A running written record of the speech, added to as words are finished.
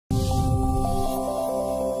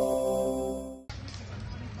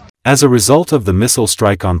As a result of the missile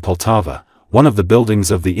strike on Poltava, one of the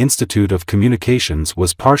buildings of the Institute of Communications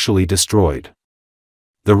was partially destroyed.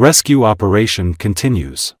 The rescue operation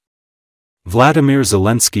continues. Vladimir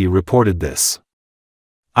Zelensky reported this.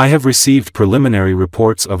 I have received preliminary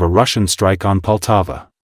reports of a Russian strike on Poltava.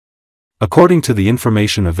 According to the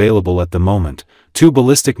information available at the moment, 2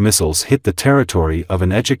 ballistic missiles hit the territory of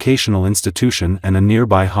an educational institution and a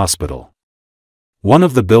nearby hospital. One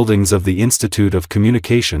of the buildings of the Institute of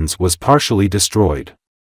Communications was partially destroyed.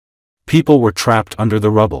 People were trapped under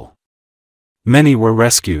the rubble. Many were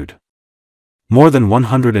rescued. More than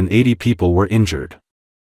 180 people were injured.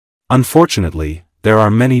 Unfortunately, there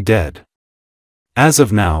are many dead. As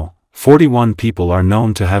of now, 41 people are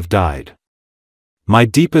known to have died. My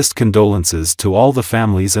deepest condolences to all the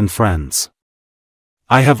families and friends.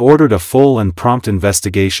 I have ordered a full and prompt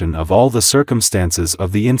investigation of all the circumstances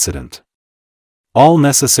of the incident. All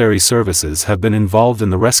necessary services have been involved in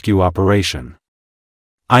the rescue operation.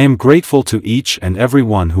 I am grateful to each and every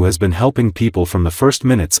one who has been helping people from the first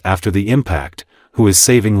minutes after the impact, who is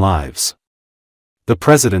saving lives. The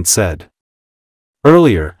president said.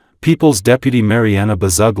 Earlier, People's Deputy Mariana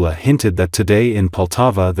Bazugla hinted that today in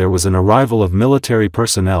Poltava there was an arrival of military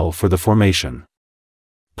personnel for the formation.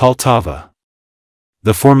 Poltava.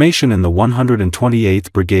 The formation in the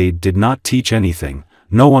 128th Brigade did not teach anything,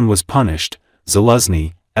 no one was punished.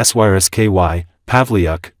 Zelensky, Syrsky,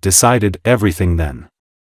 Pavliuk decided everything then.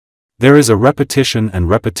 There is a repetition and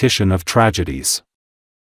repetition of tragedies.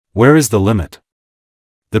 Where is the limit?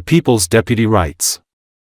 The People's Deputy writes.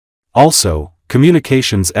 Also,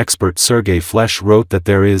 communications expert Sergei Flesh wrote that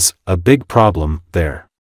there is a big problem there.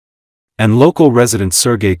 And local resident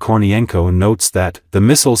Sergei Kornienko notes that the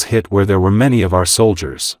missiles hit where there were many of our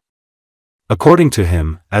soldiers. According to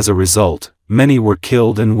him, as a result, many were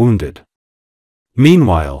killed and wounded.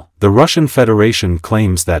 Meanwhile, the Russian Federation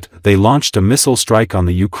claims that they launched a missile strike on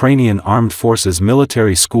the Ukrainian Armed Forces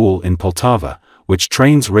military school in Poltava, which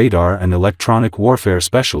trains radar and electronic warfare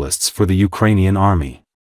specialists for the Ukrainian army.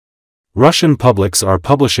 Russian publics are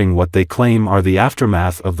publishing what they claim are the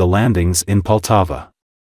aftermath of the landings in Poltava.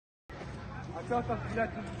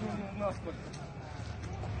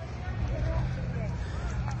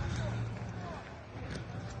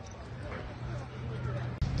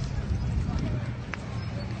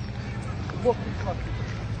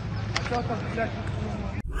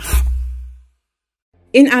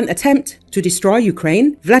 In an attempt to destroy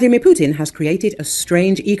Ukraine, Vladimir Putin has created a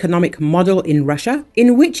strange economic model in Russia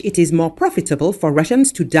in which it is more profitable for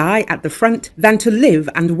Russians to die at the front than to live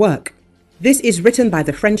and work. This is written by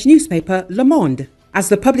the French newspaper Le Monde. As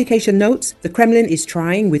the publication notes, the Kremlin is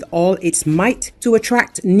trying with all its might to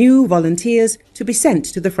attract new volunteers to be sent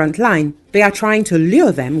to the front line. They are trying to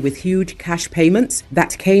lure them with huge cash payments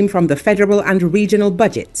that came from the federal and regional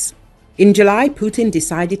budgets. In July, Putin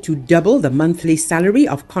decided to double the monthly salary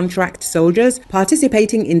of contract soldiers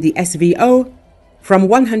participating in the SVO from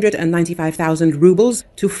 195,000 rubles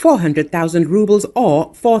to 400,000 rubles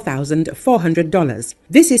or $4,400.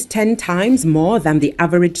 This is 10 times more than the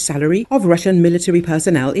average salary of Russian military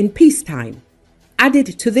personnel in peacetime.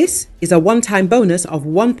 Added to this is a one-time bonus of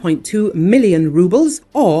 1.2 million rubles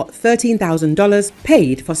or $13,000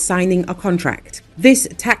 paid for signing a contract. This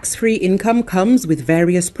tax-free income comes with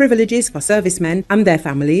various privileges for servicemen and their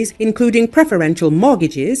families, including preferential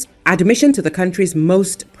mortgages, admission to the country's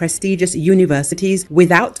most prestigious universities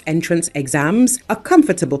without entrance exams, a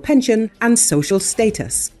comfortable pension, and social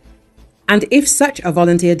status. And if such a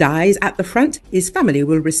volunteer dies at the front, his family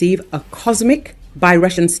will receive a cosmic, by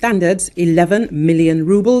Russian standards, 11 million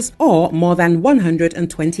rubles or more than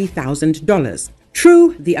 $120,000.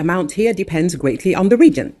 True, the amount here depends greatly on the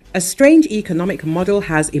region. A strange economic model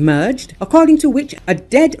has emerged, according to which a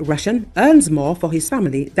dead Russian earns more for his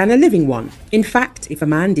family than a living one. In fact, if a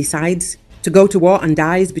man decides to go to war and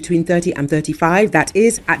dies between 30 and 35, that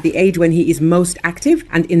is, at the age when he is most active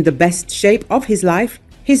and in the best shape of his life,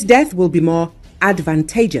 his death will be more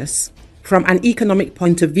advantageous from an economic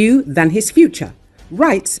point of view than his future,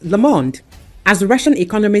 writes Le Monde. As Russian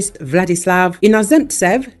economist Vladislav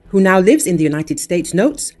Inozemtsev, who now lives in the United States,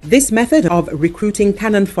 notes, this method of recruiting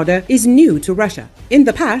cannon fodder is new to Russia. In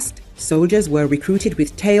the past, soldiers were recruited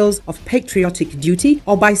with tales of patriotic duty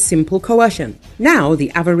or by simple coercion. Now,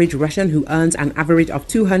 the average Russian who earns an average of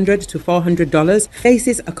 $200 to $400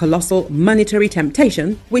 faces a colossal monetary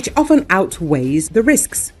temptation, which often outweighs the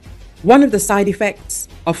risks. One of the side effects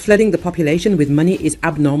of flooding the population with money is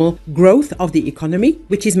abnormal growth of the economy,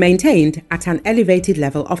 which is maintained at an elevated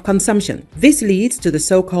level of consumption. This leads to the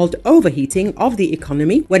so-called overheating of the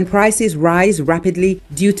economy when prices rise rapidly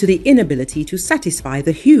due to the inability to satisfy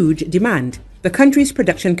the huge demand. The country's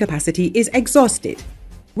production capacity is exhausted.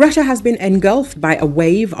 Russia has been engulfed by a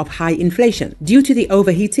wave of high inflation. Due to the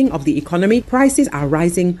overheating of the economy, prices are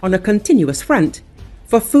rising on a continuous front.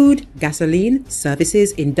 For food, gasoline,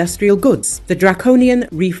 services, industrial goods. The draconian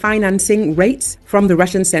refinancing rates from the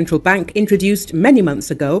Russian central bank introduced many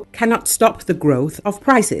months ago cannot stop the growth of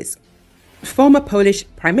prices. Former Polish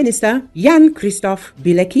Prime Minister Jan Krzysztof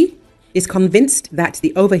Bilecki is convinced that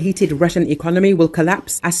the overheated Russian economy will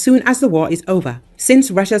collapse as soon as the war is over.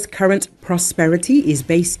 Since Russia's current prosperity is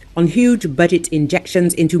based on huge budget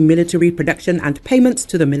injections into military production and payments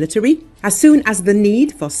to the military, as soon as the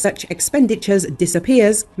need for such expenditures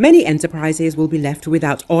disappears, many enterprises will be left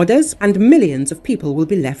without orders and millions of people will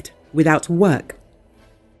be left without work.